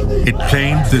angrily. It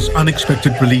claimed this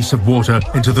unexpected release of water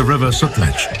into the river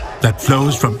Sutlej that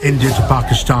flows from India to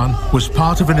Pakistan was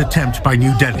part of an attempt by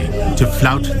New Delhi to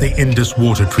flout the Indus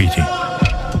Water Treaty.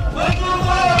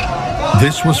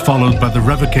 This was followed by the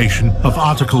revocation of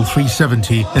Article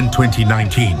 370 in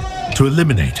 2019 to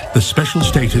eliminate the special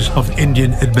status of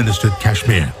Indian-administered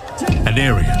Kashmir, an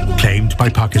area claimed by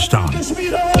Pakistan.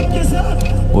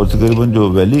 और तकरीबन जो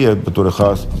valley है बतौर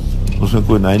ख़ास उसमें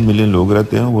कोई 9 million लोग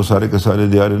रहते हैं, वो सारे के सारे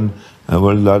they are in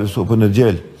world largest open air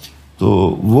jail. तो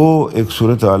वो एक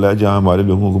सूरत हाल है जहाँ हमारे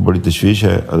लोगों को बड़ी तशवीश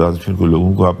है। आज़ाद कश्मीर को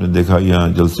लोगों को आपने देखा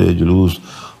यहाँ जलसे जुलूस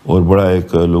और बड़ा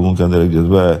एक लोगों के अंदर एक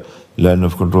जज्बा है लाइन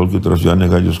ऑफ कंट्रोल की तरफ जाने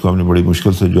का, जिसको हमने बड़ी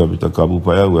मुश्किल से जो अभी तक काबू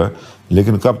पाया हुआ है,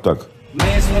 लेकिन कब तक?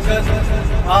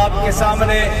 आपके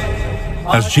सामने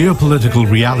As geopolitical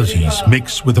realities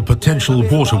mix with a potential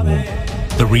water war,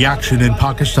 the reaction in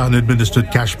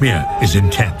Pakistan-administered Kashmir is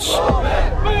intense.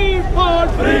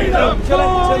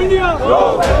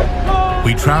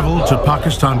 We travel to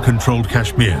Pakistan-controlled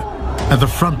Kashmir at the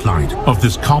front line of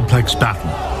this complex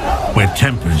battle, where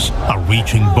tempers are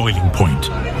reaching boiling point.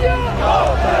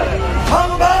 हम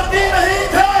भारतीय नहीं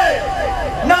थे,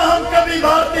 ना हम कभी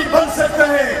भारतीय बन सकते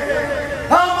हैं।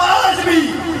 हम आज भी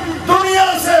दुनिया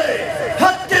से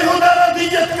हक के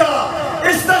हुदारदियत का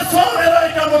इस दरस्वामे राय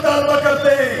का मुतालबा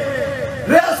करते हैं।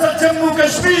 रियासत जम्मू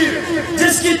कश्मीर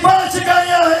जिसकी 5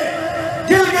 इकाइयां हैं,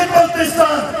 गिलगित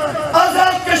बल्तिस्तान,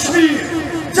 आजाद कश्मीर,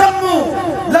 जम्मू,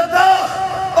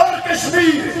 लद्दाख और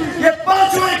कश्मीर, ये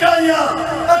 5 इकाइयां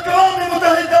अक़वाम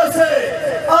मुत्तहिदा से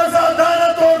आजादाना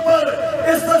तौर पर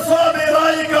इस दरस्वामे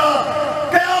राय का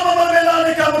क़याम अमल में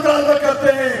लाने का मुतालबा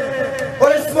करते हैं। और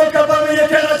इस मौके पर मैं ये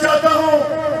कहना चाहता हूँ,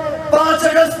 5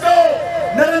 अगस्त को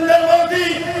नरेंद्र मोदी,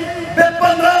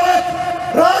 बिपिन रावत,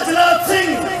 राजनाथ सिंह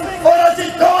और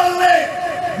अजित डोभाल ने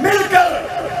मिलकर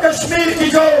कश्मीर की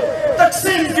जो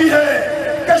तकसीम की है,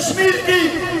 कश्मीर की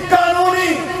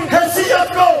कानूनी हैसियत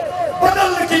को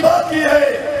बदलने की बात की है,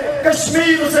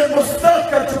 कश्मीर उसे मुस्तरद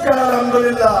कर चुका है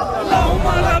अल्हम्दुलिल्लाह।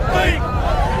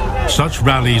 Such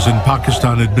rallies in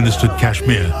Pakistan-administered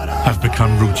Kashmir have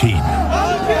become routine.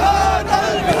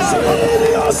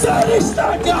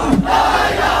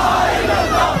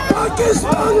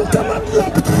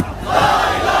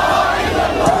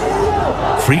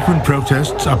 Frequent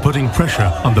protests are putting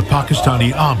pressure on the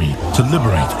Pakistani army to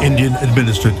liberate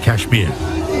Indian-administered Kashmir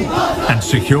and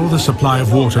secure the supply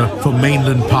of water for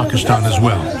mainland Pakistan as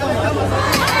well.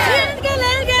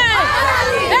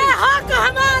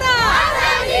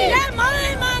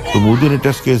 तो मोदी ने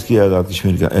test case किया आज़ाद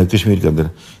कश्मीर के अंदर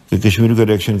कि कश्मीर का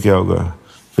reaction क्या होगा,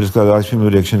 फिर इसका आज़ाद कश्मीर में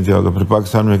रिएक्शन क्या होगा, फिर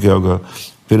पाकिस्तान में क्या होगा,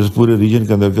 फिर उस पूरे रीजन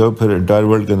के अंदर क्या होगा, फिर एंटायर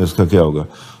वर्ल्ड के अंदर इसका क्या होगा।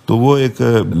 तो वो एक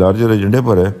लार्जर एजेंडे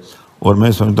पर है और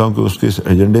मैं समझता हूँ कि उसके इस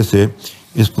एजेंडे से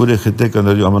इस पूरे खित्ते के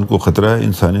अंदर जो अमन को ख़तरा है,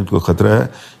 इंसानियत को ख़तरा है।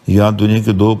 यहाँ दुनिया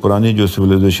की 2 पुरानी जो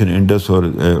सिविलाइजेशन इंडस और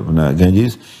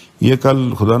गैंजीज, ये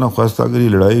कल खुदा न ख्वास्ता अगर ये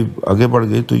लड़ाई आगे बढ़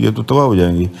गई तो ये तो तबाह हो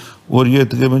जाएंगी। और ये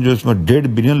तकरीबन जो इसमें 1.5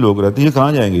 बिलियन लोग रहते हैं, ये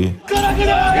कहाँ जाएंगे?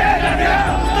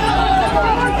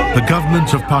 The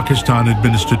government of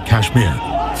Pakistan-administered Kashmir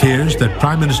fears that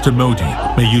Prime Minister Modi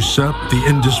may usurp the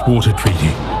Indus Water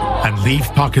Treaty and leave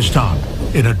Pakistan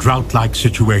in a drought-like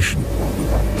situation.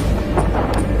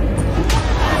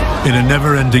 In a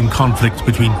never-ending conflict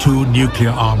between 2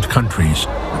 nuclear-armed countries,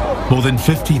 more than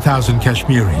 50,000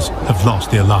 Kashmiris have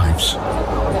lost their lives.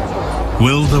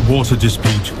 Will the water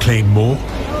dispute claim more?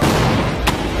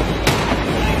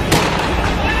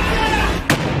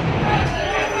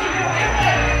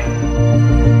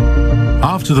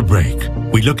 After the break,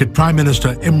 we look at Prime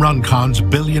Minister Imran Khan's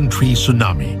billion-tree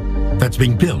tsunami that's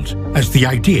being built as the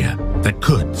idea that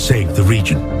could save the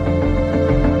region.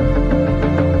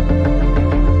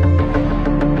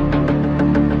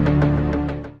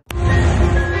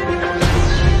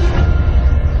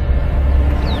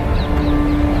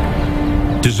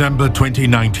 December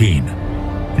 2019.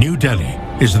 New Delhi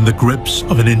is in the grips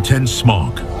of an intense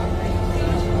smog.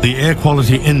 The air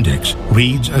quality index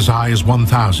reads as high as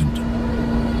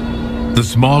 1,000. The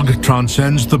smog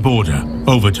transcends the border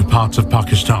over to parts of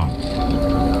Pakistan.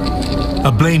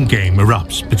 A blame game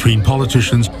erupts between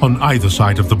politicians on either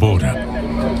side of the border.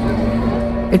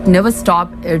 It never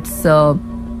stopped its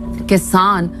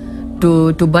kisan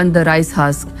to burn the rice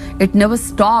husk. It never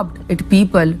stopped its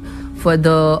people for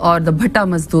the bhatta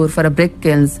mazdoor for a brick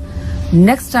kilns.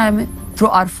 Next time, through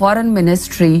our foreign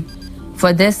ministry,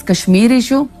 for this Kashmir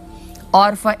issue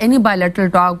or for any bilateral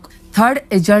talk, third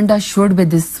agenda should be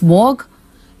this smoke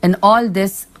and all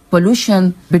this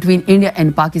pollution between India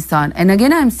and Pakistan. And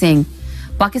again, I'm saying,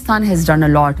 Pakistan has done a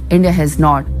lot, India has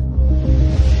not.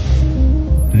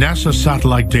 NASA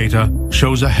satellite data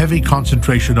shows a heavy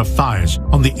concentration of fires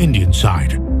on the Indian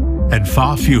side and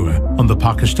far fewer on the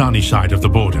Pakistani side of the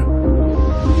border.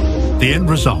 The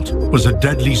end result was a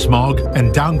deadly smog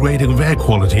and downgrading of air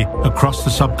quality across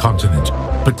the subcontinent,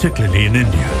 particularly in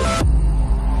India.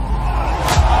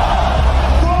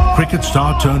 Cricket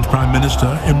star turned Prime Minister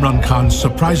Imran Khan's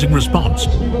surprising response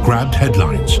grabbed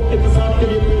headlines.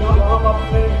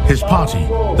 His party,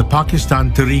 the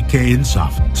Pakistan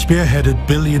Tehreek-e-Insaf, spearheaded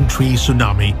billion-tree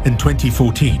tsunami in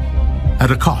 2014 at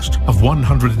a cost of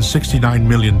 $169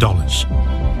 million.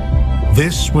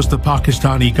 This was the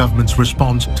Pakistani government's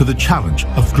response to the challenge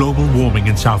of global warming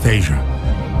in South Asia.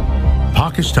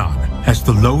 Pakistan has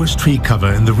the lowest tree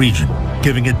cover in the region,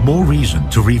 giving it more reason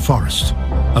to reforest.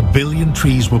 1 billion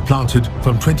trees were planted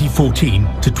from 2014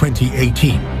 to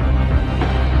 2018.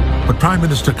 But Prime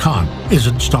Minister Khan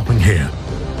isn't stopping here.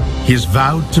 He has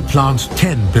vowed to plant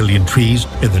 10 billion trees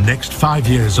in the next 5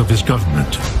 years of his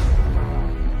government.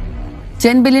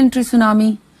 10 billion tree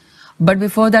tsunami. But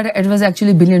before that, it was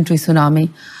actually billion tree tsunami.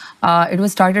 It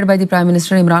was started by the Prime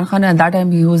Minister Imran Khan, and at that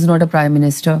time he was not a Prime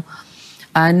Minister.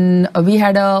 And we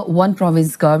had a one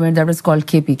province government that was called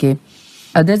KPK.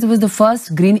 This was the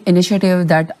first green initiative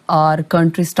that our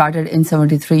country started in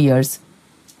 73 years.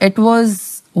 It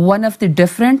was one of the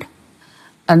different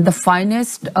and the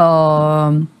finest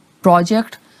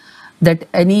project that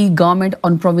any government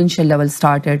on provincial level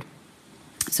started.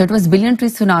 So it was billion tree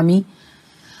tsunami,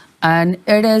 and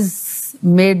it has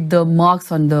made the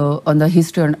marks on the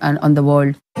history and on the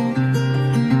world.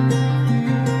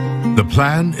 The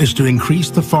plan is to increase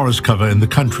the forest cover in the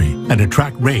country and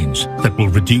attract rains that will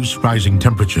reduce rising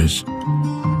temperatures.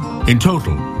 In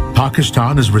total,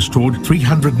 Pakistan has restored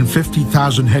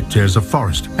 350,000 hectares of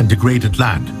forest and degraded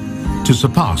land to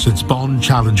surpass its Bonn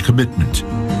Challenge commitment.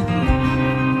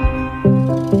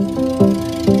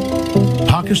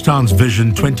 Pakistan's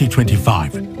Vision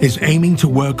 2025 is aiming to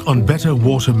work on better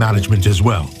water management as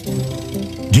well.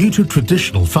 Due to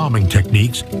traditional farming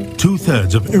techniques,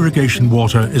 2/3 of irrigation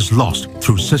water is lost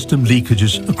through system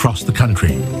leakages across the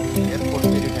country.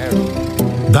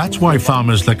 That's why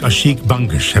farmers like Ashiq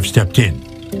Bangish have stepped in.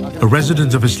 A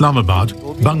resident of Islamabad,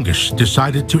 Bangish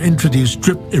decided to introduce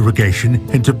drip irrigation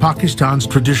into Pakistan's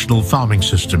traditional farming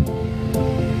system.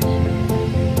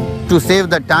 To save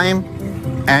the time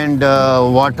and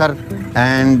water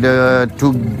and to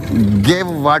give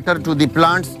water to the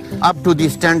plants up to the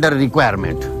standard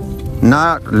requirement,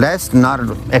 not less not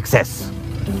excess.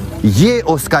 ये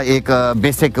उसका एक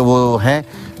basic वो है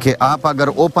कि आप अगर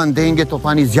open देंगे तो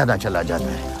पानी ज़्यादा चला जाता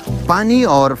है. पानी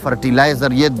और फर्टिलाइज़र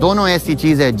ये दोनों ऐसी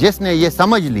चीज़ है जिसने ये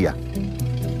समझ लिया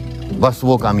बस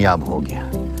वो कामयाब हो गया.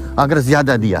 अगर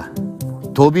ज़्यादा दिया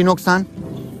तो भी नुकसान,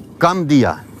 कम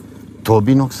दिया तो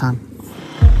भी नुकसान.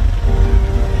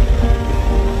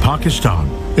 Pakistan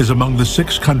is among the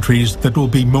 6 countries that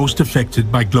will be most affected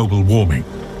by global warming.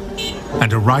 And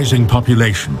a rising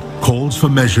population calls for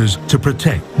measures to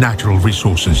protect natural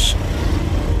resources.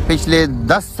 पिछले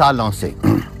 10 सालों से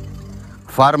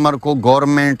फार्मर को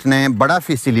गवर्नमेंट ने बड़ा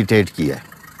फैसिलिटेट किया है.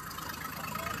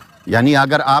 यानी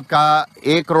अगर आपका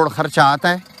 1 करोड़ खर्चा आता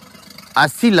है,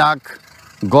 80 लाख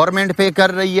गवर्नमेंट पे कर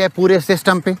रही है पूरे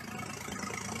सिस्टम पे.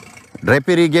 ड्रिप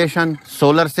इरिगेशन,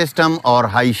 सोलर सिस्टम और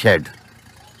हाई शेड.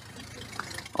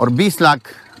 और 20 लाख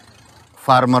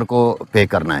फार्मर को पे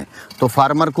करना है. तो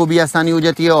फार्मर को भी आसानी हो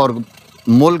जाती है और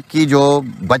मुल्क की जो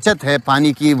बचत है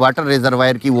पानी की, वाटर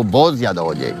रिजर्वायर की, वो बहुत ज़्यादा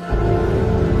हो जाएगी.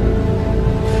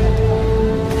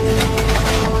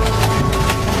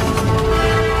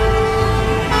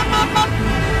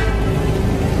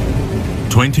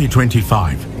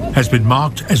 2025 has been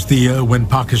marked as the year when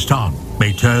Pakistan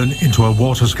may turn into a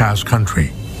water-scarce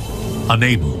country,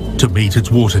 unable to meet its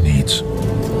water needs.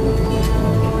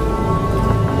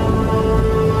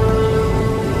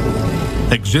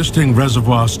 Existing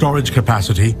reservoir storage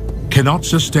capacity cannot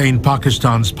sustain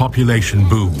Pakistan's population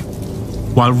boom,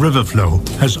 while river flow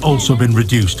has also been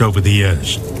reduced over the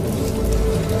years.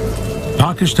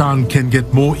 Pakistan can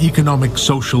get more economic,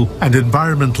 social, and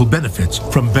environmental benefits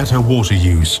from better water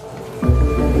use.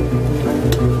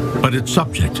 But it's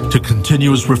subject to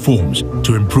continuous reforms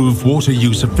to improve water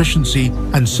use efficiency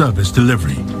and service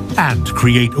delivery, and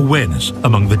create awareness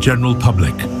among the general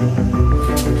public.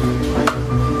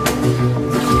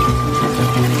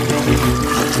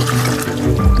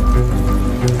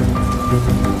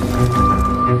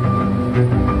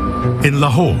 In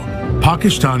Lahore,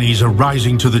 Pakistanis are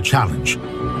rising to the challenge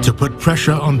to put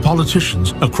pressure on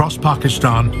politicians across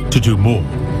Pakistan to do more.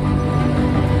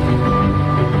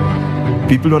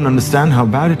 People don't understand how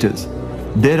bad it is.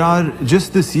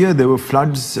 Just this year, there were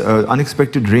floods,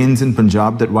 unexpected rains in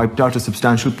Punjab that wiped out a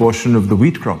substantial portion of the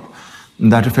wheat crop.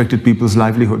 And that affected people's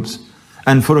livelihoods.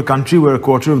 And for a country where a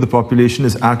quarter of the population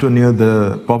is at or near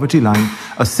the poverty line,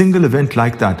 a single event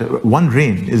like that, one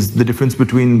rain, is the difference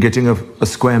between getting a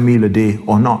square meal a day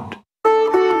or not.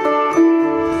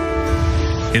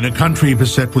 In a country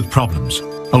beset with problems,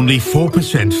 only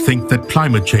 4% think that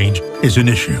climate change is an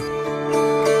issue.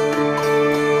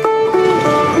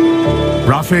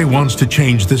 Rafe wants to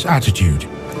change this attitude.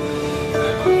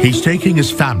 He's taking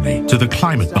his family to the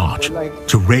climate march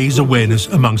to raise awareness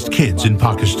amongst kids in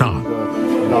Pakistan.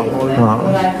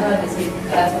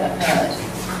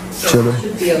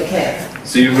 Should be okay.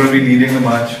 So you're going to be leading the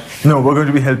march? No, we're going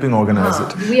to be helping organize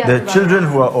it. There are children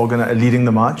who are leading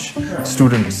the march,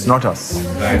 students, not us.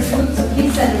 Right.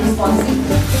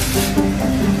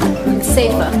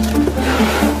 Safer.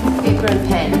 Paper and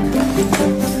pen.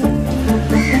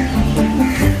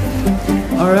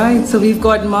 All right, so we've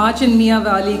got March in Mia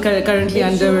Valley currently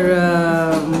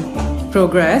under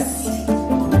progress.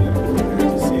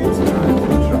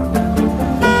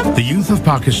 The youth of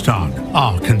Pakistan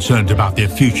are concerned about their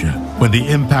future when the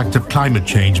impact of climate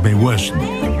change may worsen.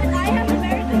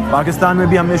 Pakistan में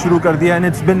भी हमने शुरू कर दिया and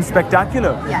it's been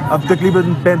spectacular. अब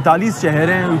तकरीबन 45 शहर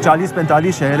हैं,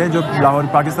 40-45 शहर हैं जो लाहौर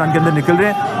पाकिस्तान के अंदर निकल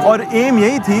रहे हैं और एम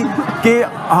यही थी कि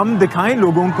हम दिखाएं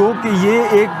लोगों को कि ये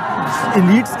एक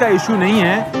एलीट्स का इशू नहीं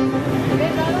है.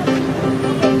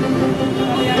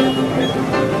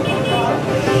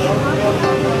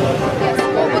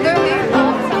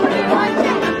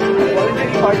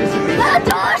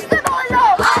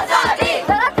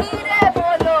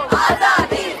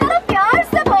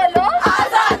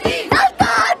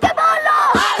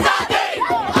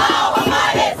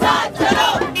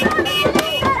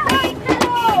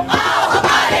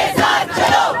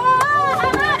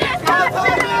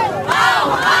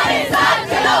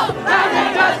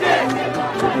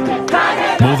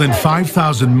 More than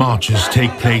 5,000 marches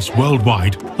take place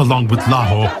worldwide along with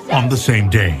Lahore on the same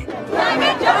day.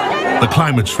 The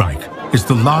climate strike is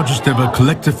the largest ever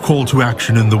collective call to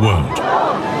action in the world.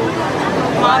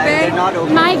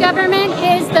 My government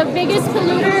is the biggest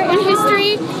polluter in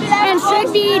history and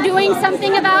should be doing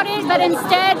something about it, but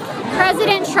instead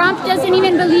President Trump doesn't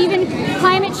even believe in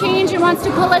climate change and wants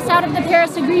to pull us out of the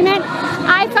Paris Agreement.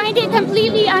 I find it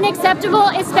completely unacceptable,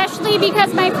 especially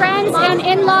because my friends and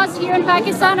in-laws here in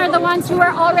Pakistan are the ones who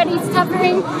are already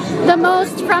suffering the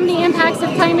most from the impacts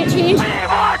of climate change. We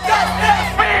want justice!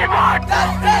 We want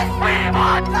justice! We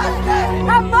want justice!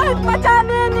 हम मुल्क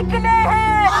बचाने निकले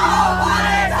हैं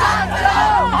हमारे साथ चलो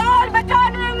और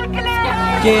बचाने निकले हैं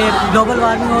कि ग्लोबल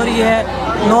वार्मिंग हो रही है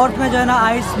नॉर्थ में जो है ना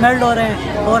आइस मेल्ट हो रहे हैं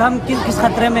और हम किस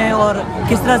खतरे में हैं और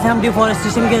किस तरह से हम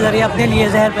डिफॉरेस्टेशन के जरिए अपने लिए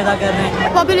जहर पैदा कर रहे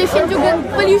हैं.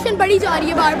 पोल्यूशन बढ़ी जा रही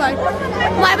है बार बार.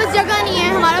 हमारे पास जगह नहीं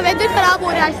है, हमारा वेदर खराब हो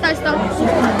रहा है आहिस्ता आहिस्ता.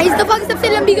 इस दफा की सबसे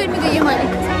लंबी गर्मी गई है हमारी.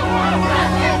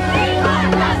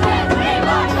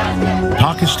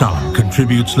 Pakistan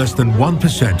contributes less than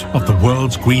 1% of the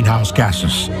world's greenhouse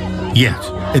gases.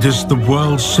 Yet, it is the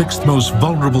world's 6th most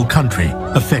vulnerable country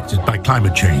affected by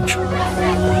climate change.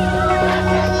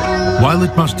 While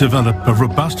it must develop a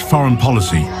robust foreign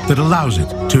policy that allows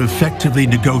it to effectively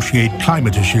negotiate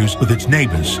climate issues with its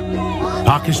neighbors,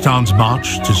 Pakistan's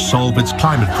march to solve its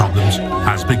climate problems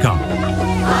has begun.